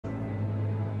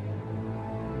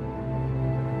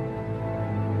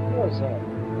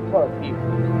was part of people.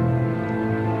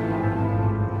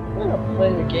 I'm gonna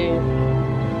play the game.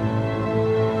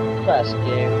 Classic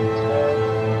game.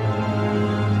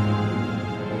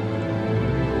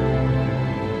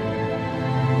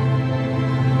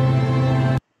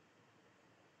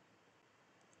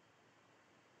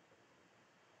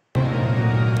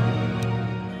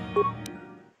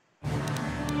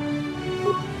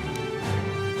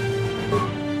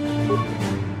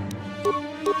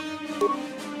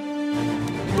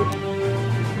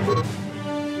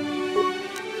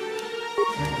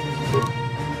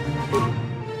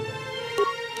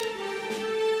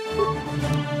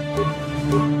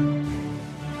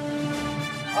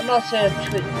 I'm not saying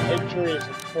injury is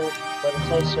important, but it's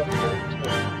also important to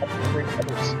upgrade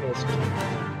other skills too.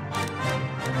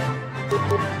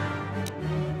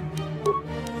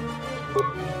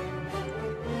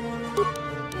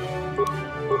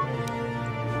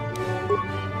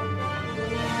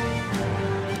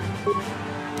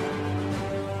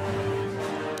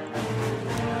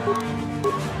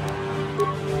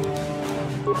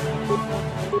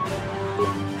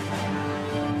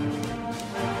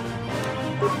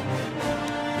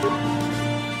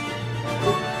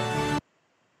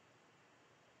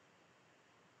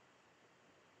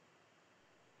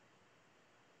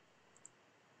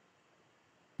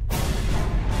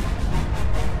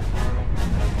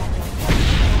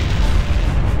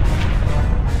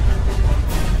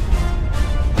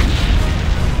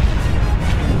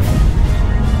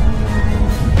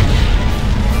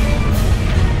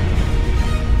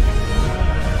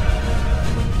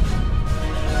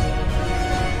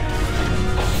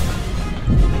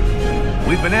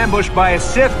 We've been ambushed by a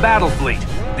Sith battle fleet.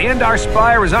 The Endar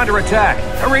Spire is under attack.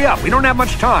 Hurry up, we don't have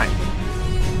much time.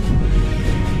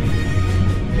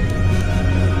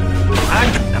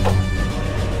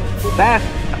 That...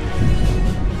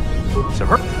 So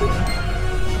her...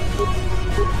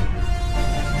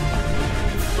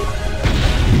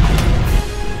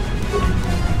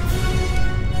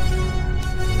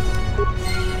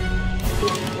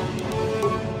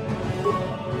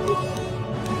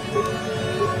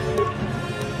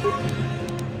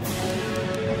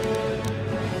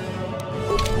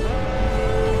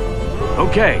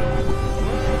 Okay.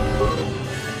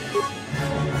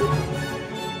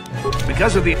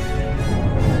 Because of the...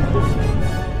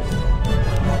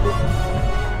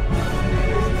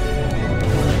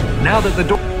 Now that the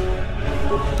door...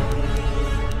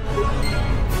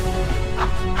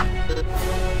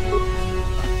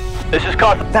 This is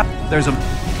Carter. There's a...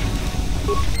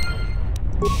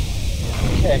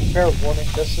 Okay, fair warning,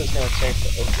 this is gonna take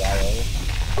a while.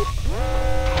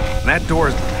 That door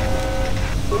is...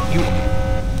 You...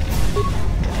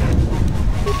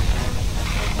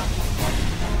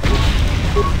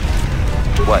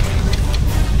 What?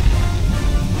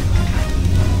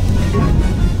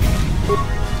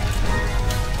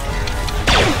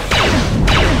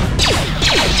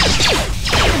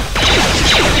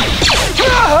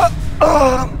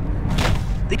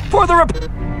 For the rep...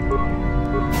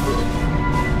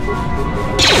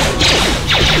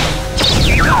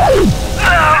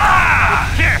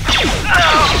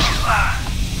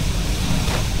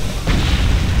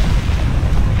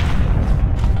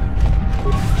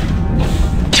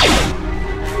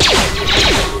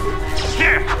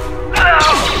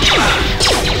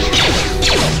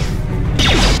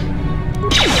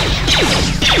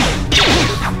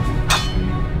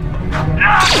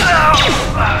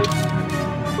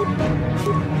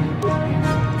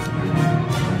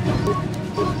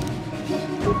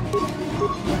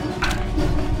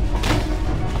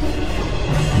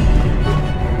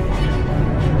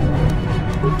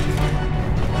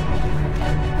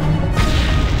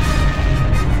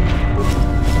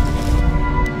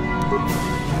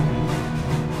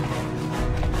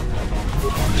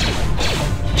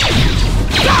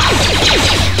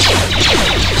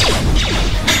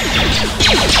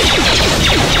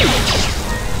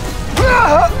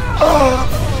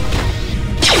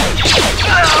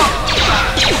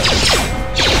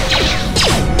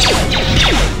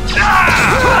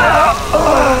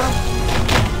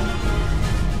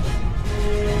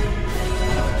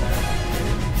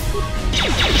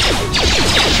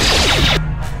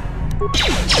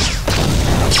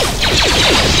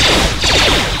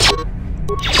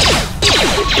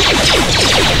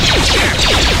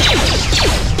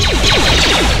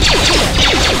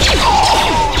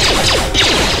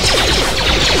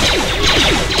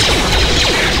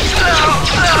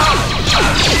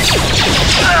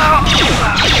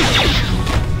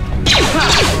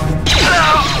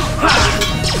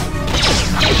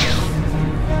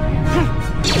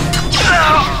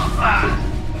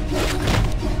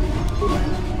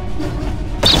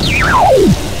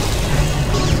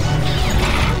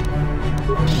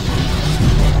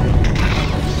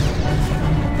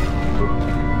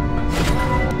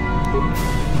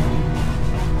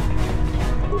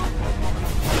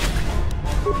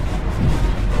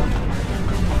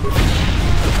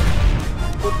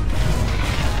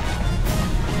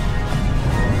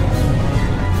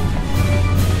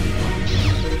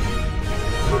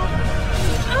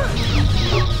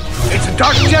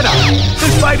 Dark Jedi!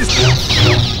 This fight is...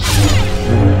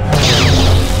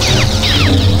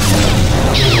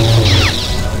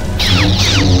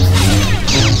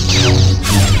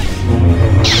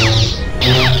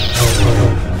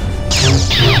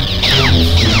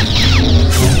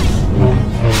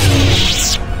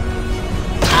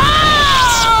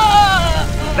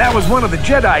 That was one of the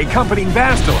Jedi accompanying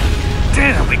Bastila.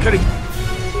 Damn, we could have...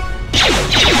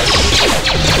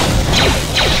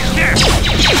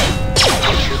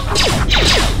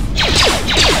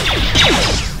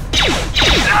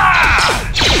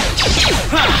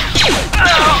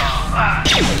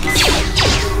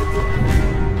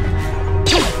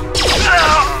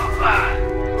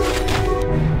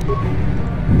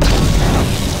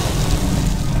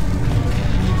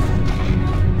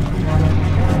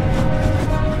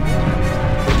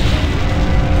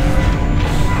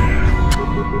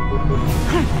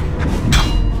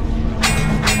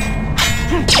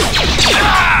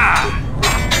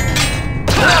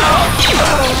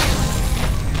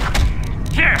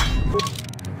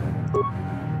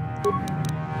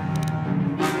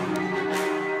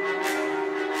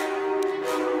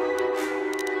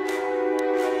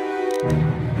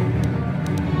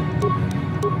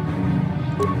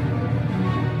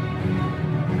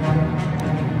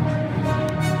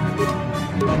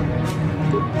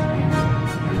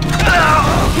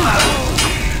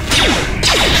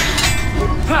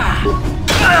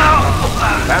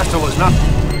 Bastila's not...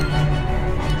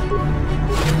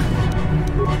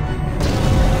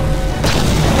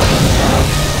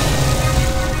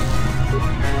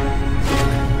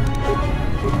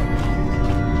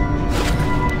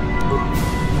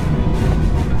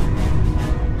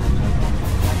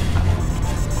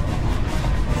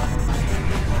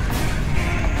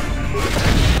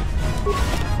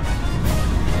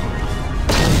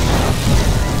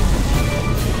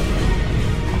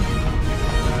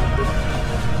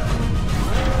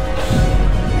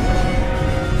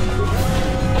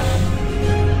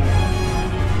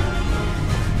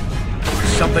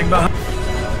 Something behind...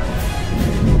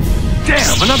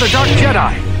 Damn, another Dark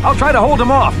Jedi! I'll try to hold him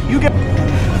off. You get...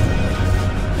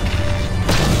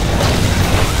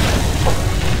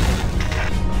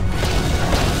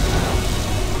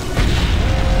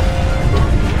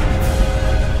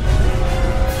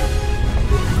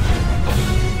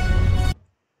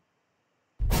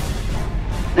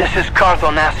 This is Cartho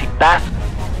Nasi Bast.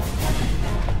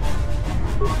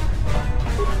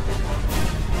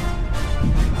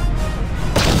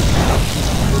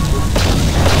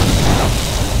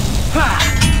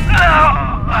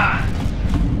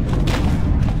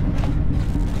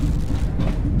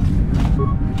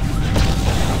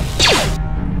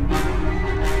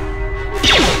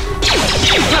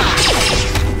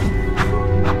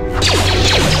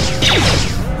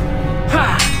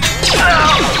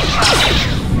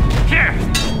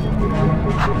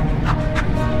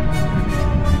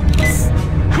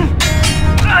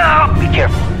 Be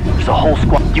careful. There's a whole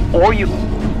squad. You...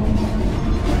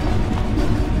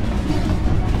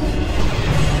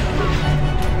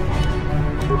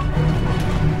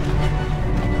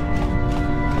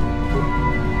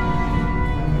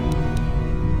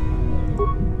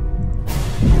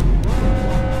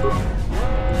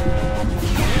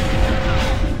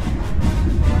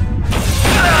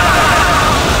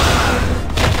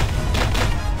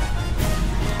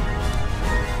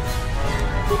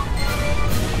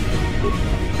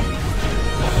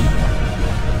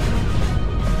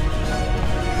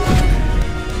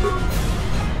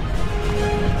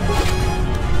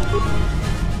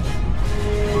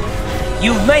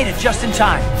 You've made it just in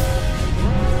time.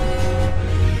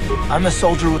 I'm a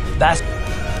soldier with Bast.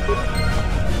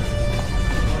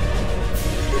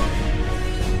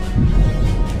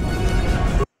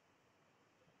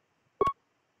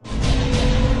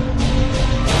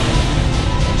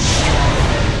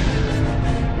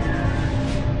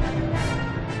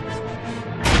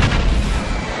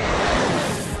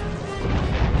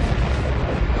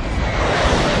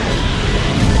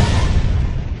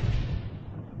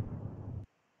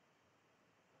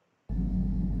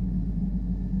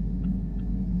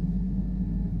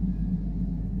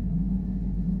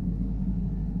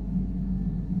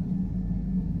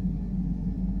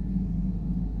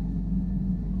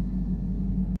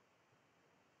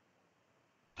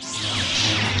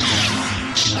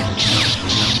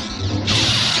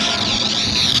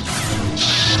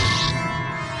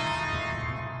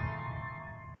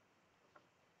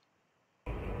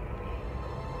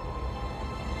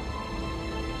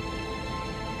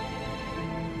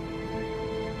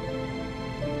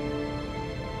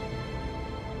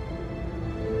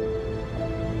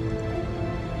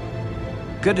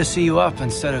 Good to see you up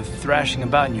instead of thrashing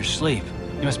about in your sleep.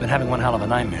 You must have been having one hell of a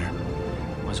nightmare.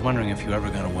 I was wondering if you were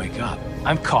ever gonna wake up.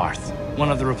 I'm Karth,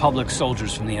 one of the Republic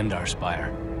soldiers from the Endar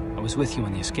Spire. I was with you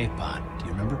in the escape pod. Do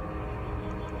you remember?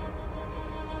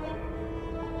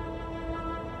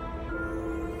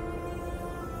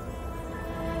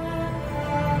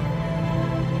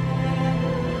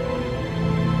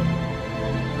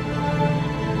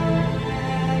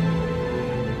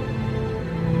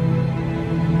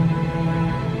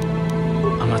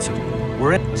 I'm not so...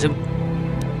 We're in...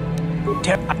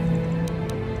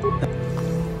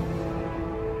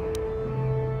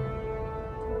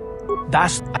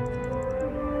 That's...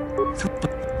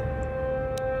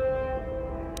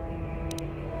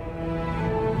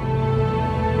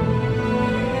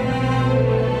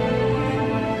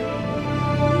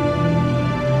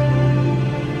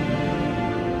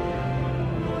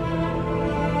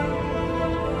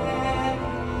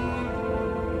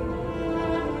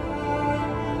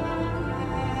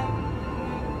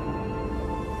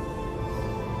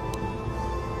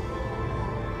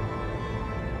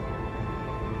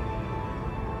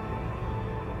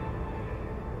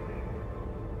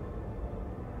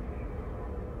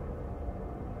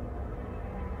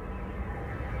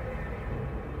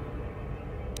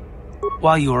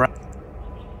 While you were...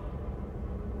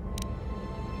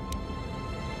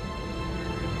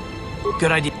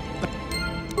 Good idea.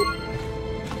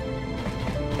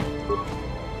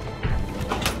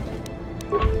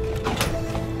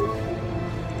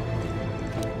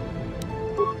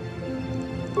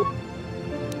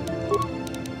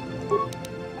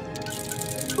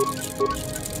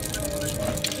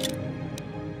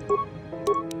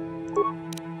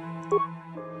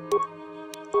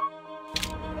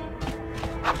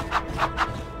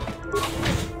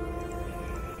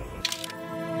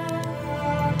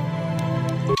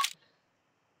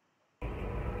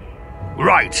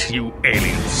 Right, you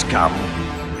alien scum.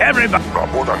 Everybody...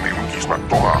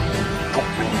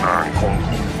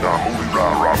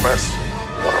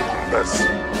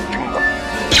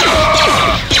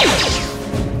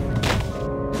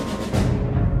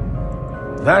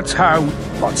 That's how...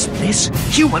 What's this?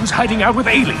 Humans hiding out with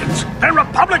aliens? They're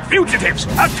Republic fugitives!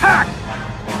 Attack!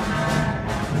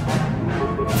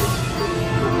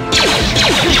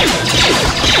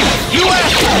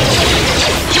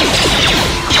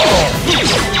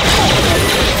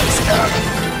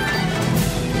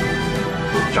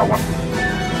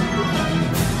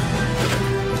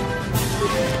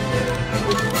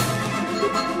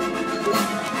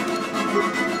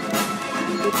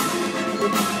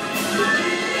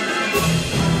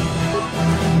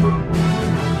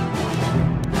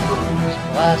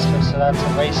 Blaster, so that's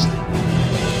a waste.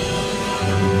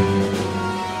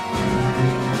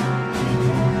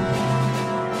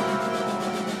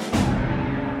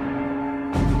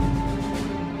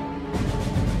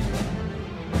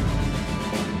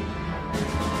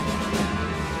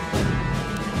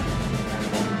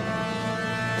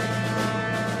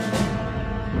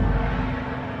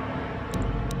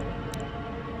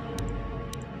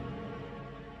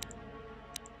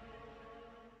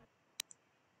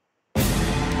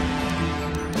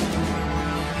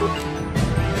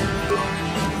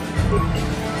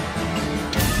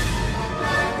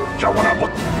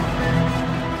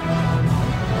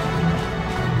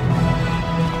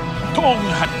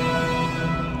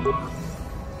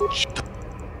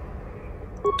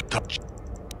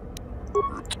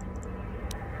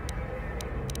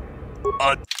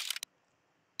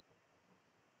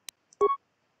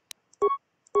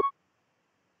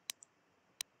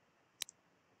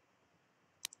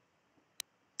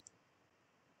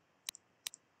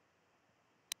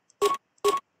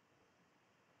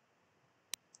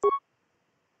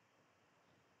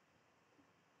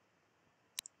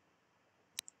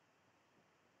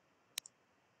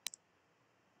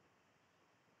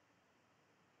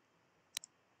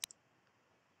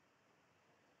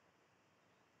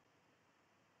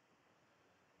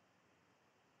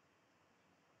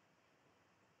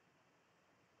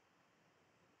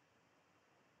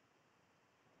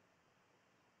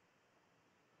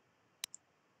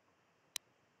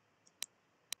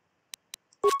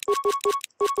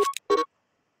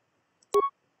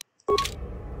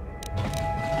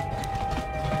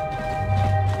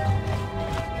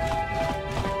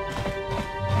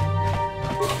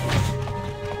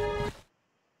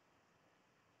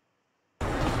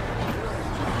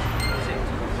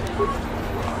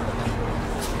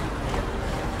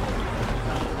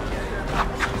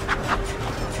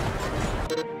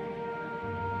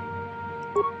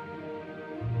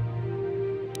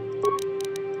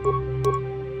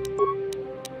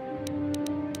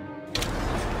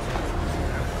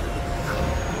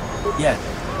 yet.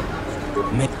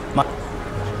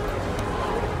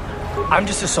 I'm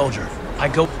just a soldier. I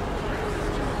go...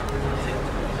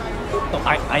 Oh,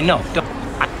 I know. Don't...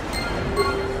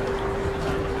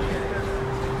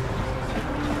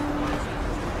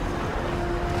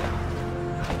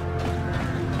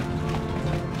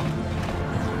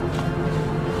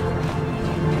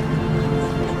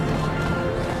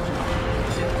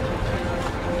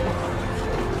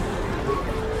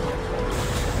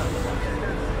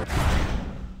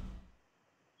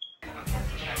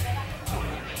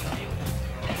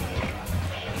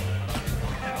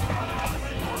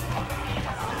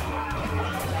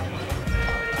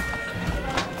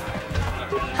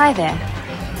 Hi there.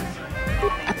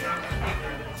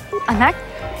 I'm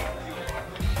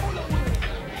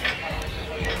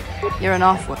You're an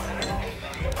off-word.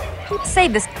 Say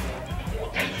this.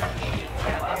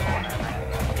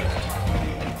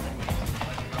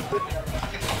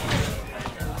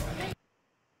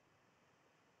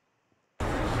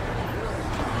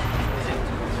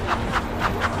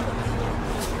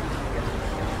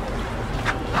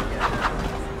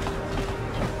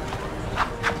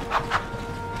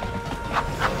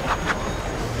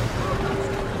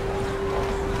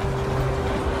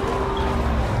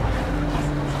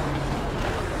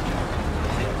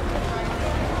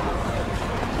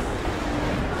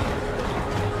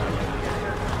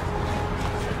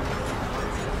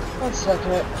 One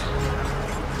second.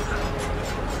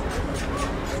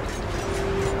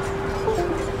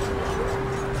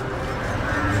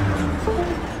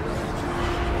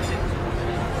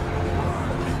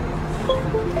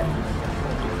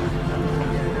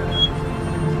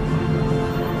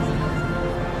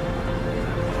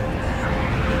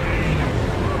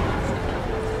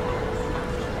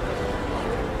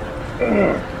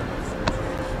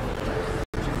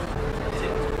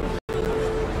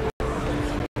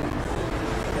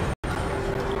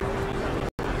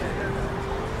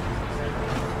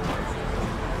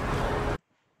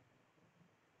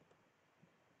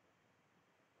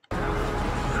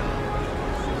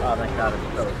 Oh, thank God it's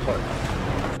so important.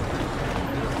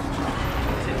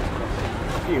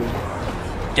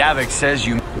 Gavik says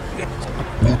you...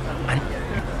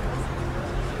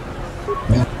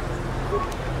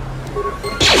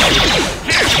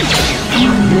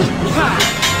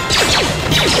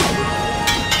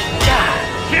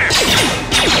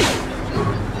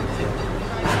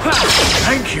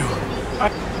 Thank you.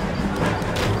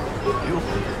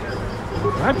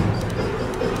 What?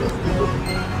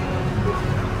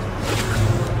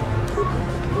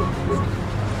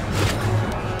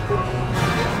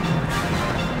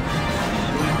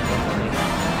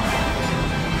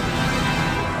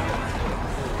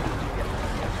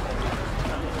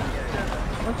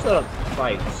 What's a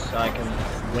fight so I can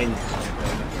win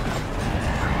something?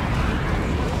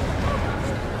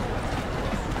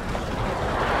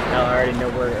 Now I already know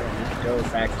where to go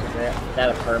back to that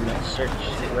apartment, search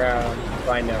around,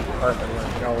 find an apartment where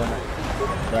no one,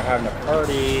 they're having a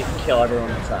party, kill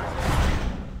everyone inside.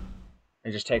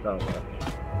 And just take on with them.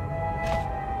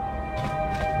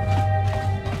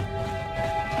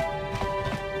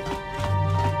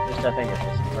 Just I think it's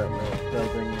this apartment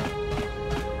building.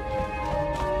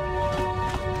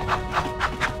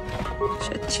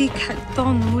 Chika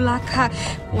ton mulaka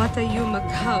wata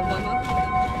yumaka mama.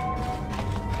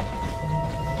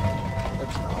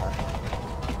 It's not.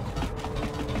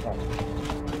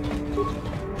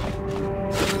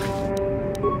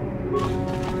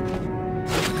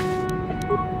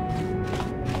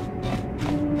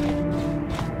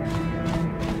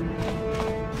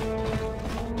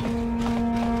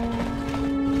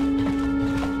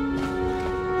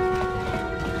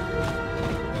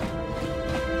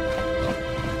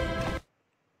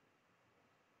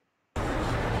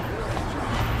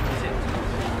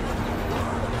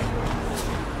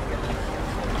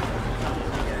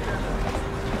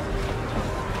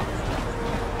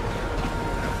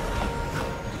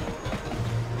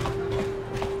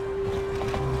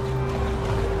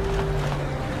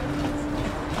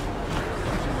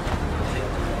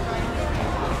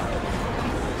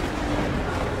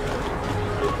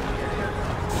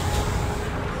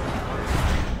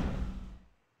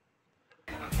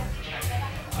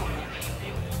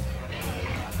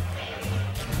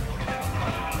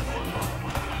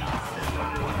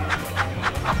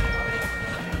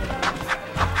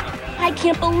 I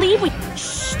can't believe we...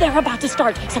 Shh, they're about to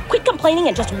start. So quit complaining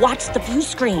and just watch the view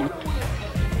screen.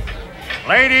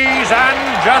 Ladies and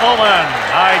gentlemen,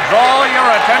 I draw your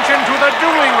attention to the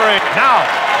dueling ring. Now,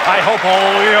 I hope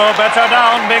all your bets are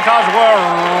down because we're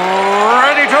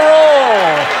ready to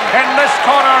roll. In this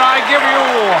corner, I give you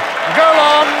Girl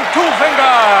on Two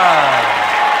Fingers.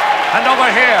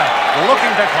 here.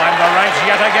 Looking to climb the ranks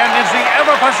yet again is the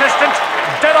ever-persistent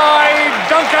Deadeye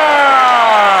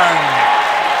Duncan!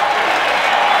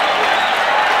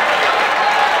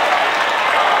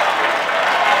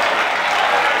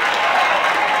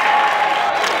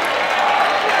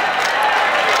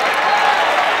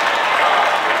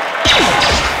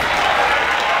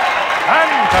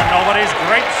 And to nobody's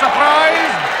great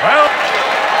surprise, well...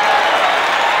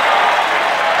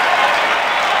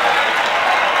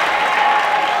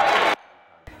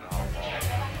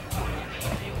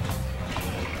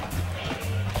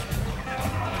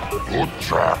 Good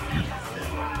job.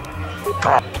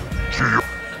 Top to you.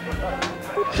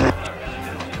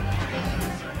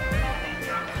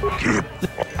 Keep.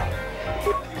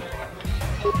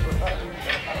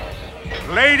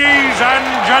 Ladies and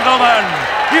gentlemen,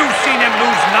 you've seen him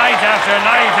lose night after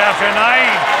night after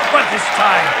night, but this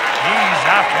time he's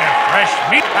after fresh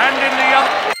meat. And in the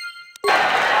other...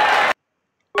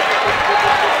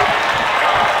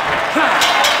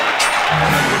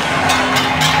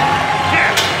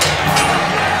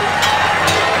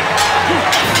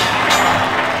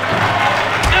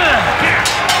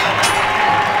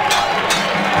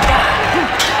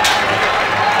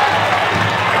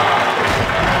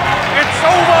 It's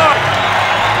over!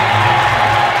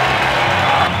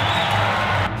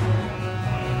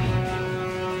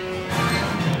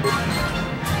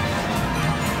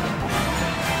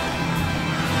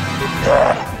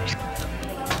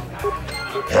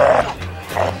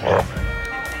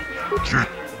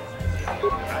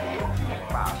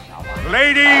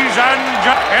 Ladies and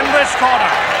gentlemen, in this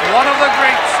corner, one of the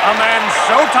greats, a man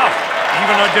so tough,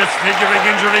 even a disfiguring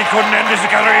injury couldn't end his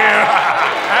career.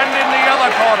 And in the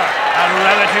other corner, a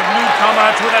relative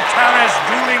newcomer to the terrace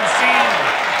dueling scene,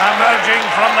 emerging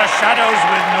from the shadows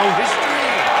with no history,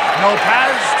 no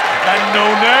past, and no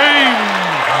name,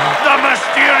 the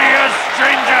mysterious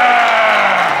stranger!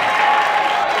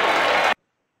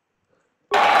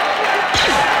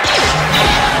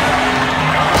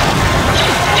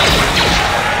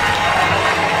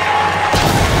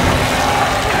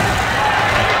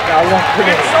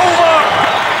 It's over!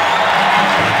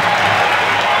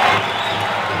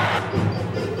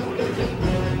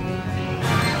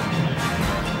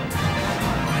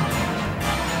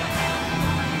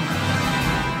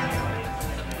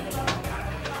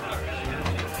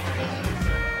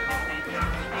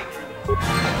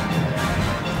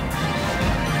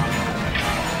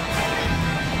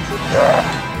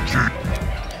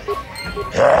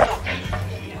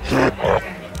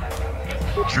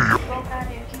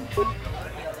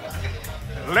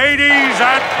 Ladies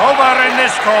and over in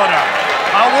this corner,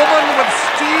 a woman with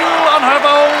steel on her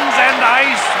bones and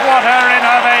ice water in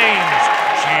her veins.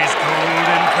 She's cold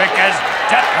and quick as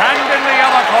death. And in the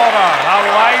other corner, a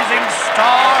rising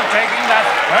star taking that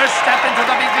first step into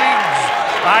the big leagues.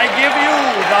 I give you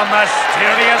the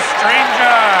mysterious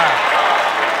stranger.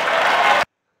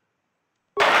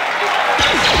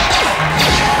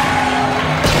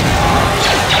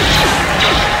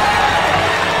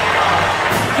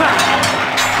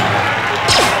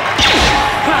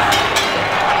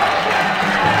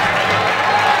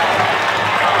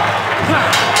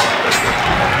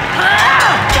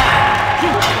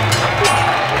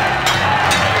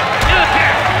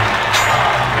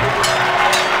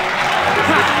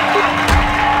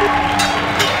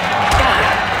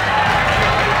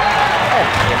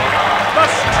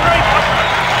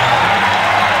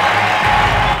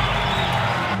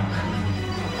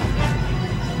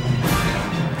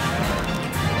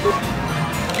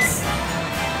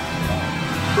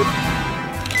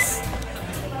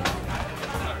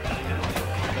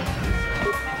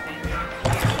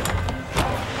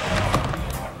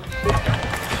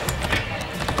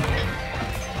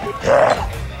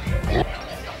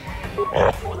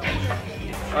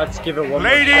 Let's give it one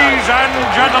Ladies more shot.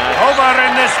 and gentlemen, over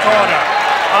in this corner,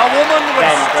 a woman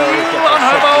with steel on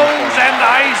her bones and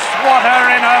ice water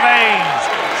in her veins.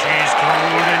 She's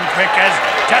cold and quick as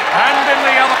death. And in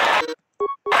the other...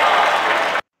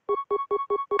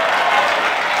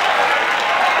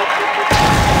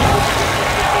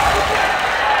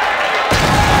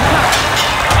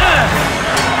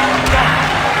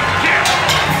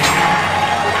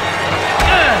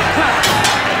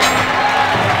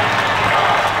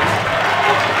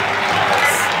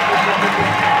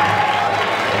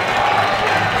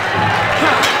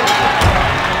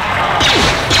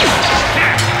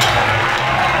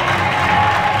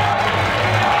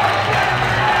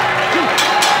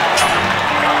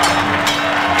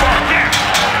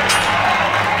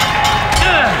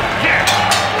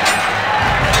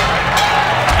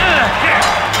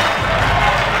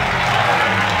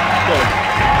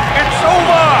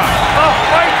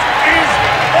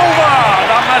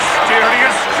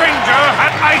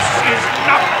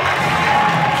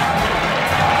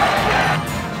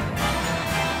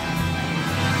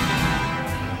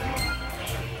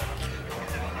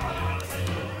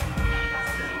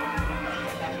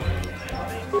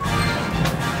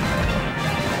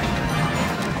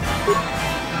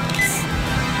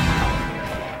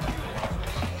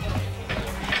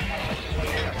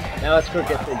 Now let's go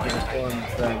get the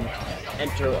uniforms, then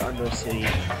enter Undercity,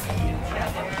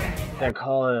 then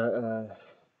call it a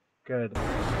good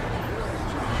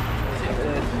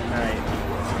night.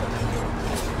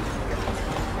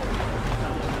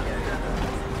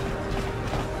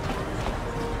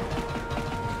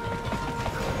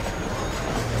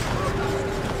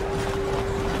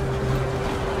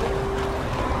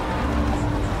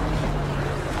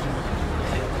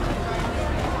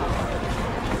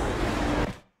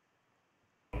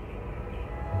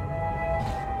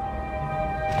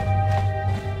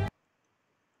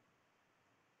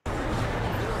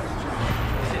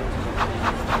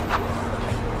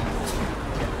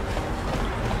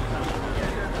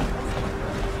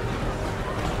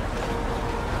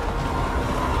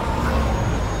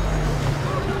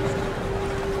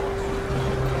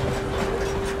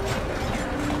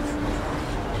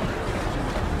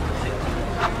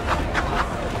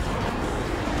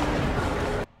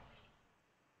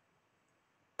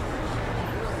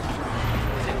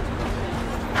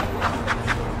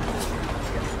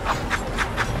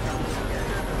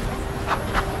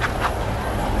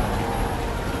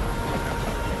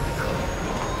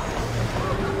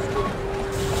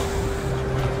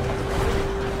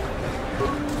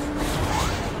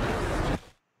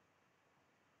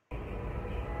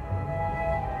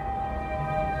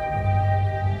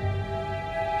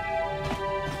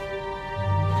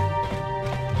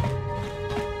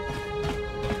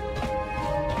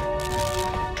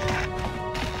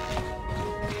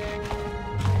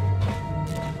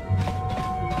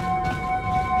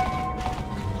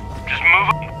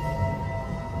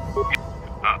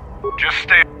 Just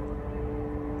stay.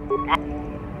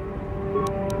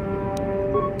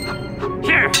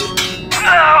 Here.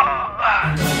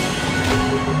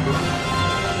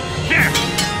 Here.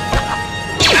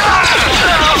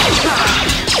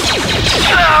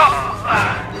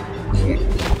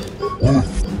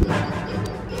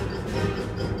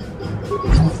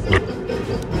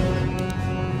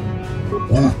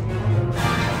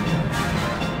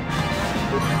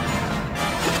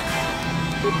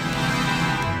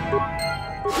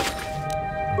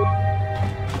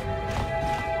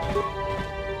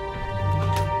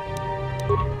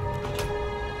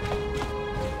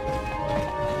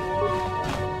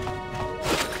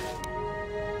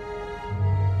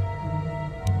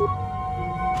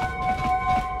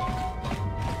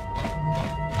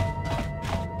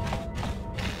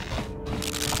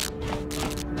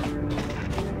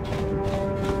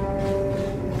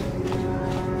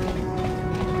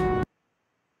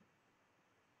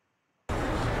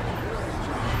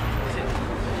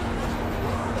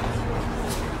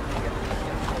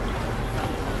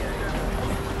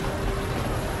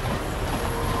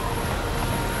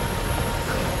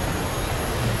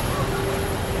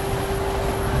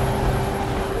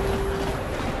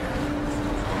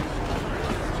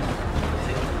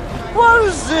 What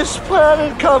is this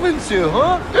planet coming to,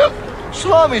 huh?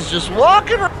 Slummy's just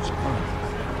walking around.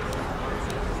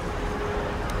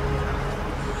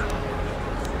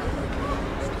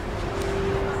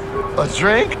 A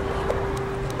drink?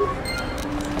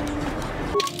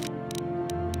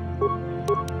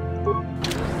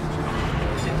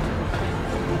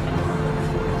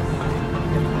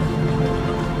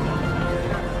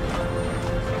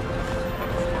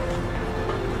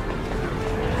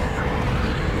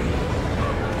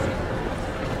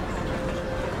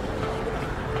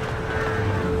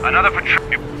 Another patrol.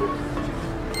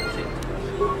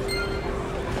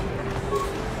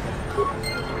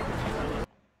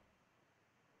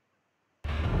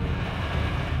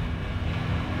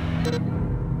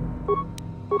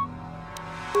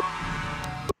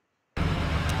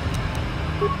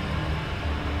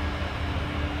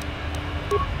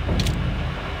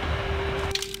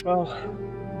 Well,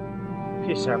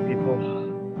 peace out, people.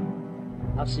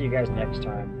 I'll see you guys next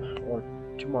time, or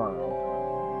tomorrow.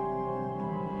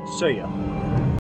 See ya.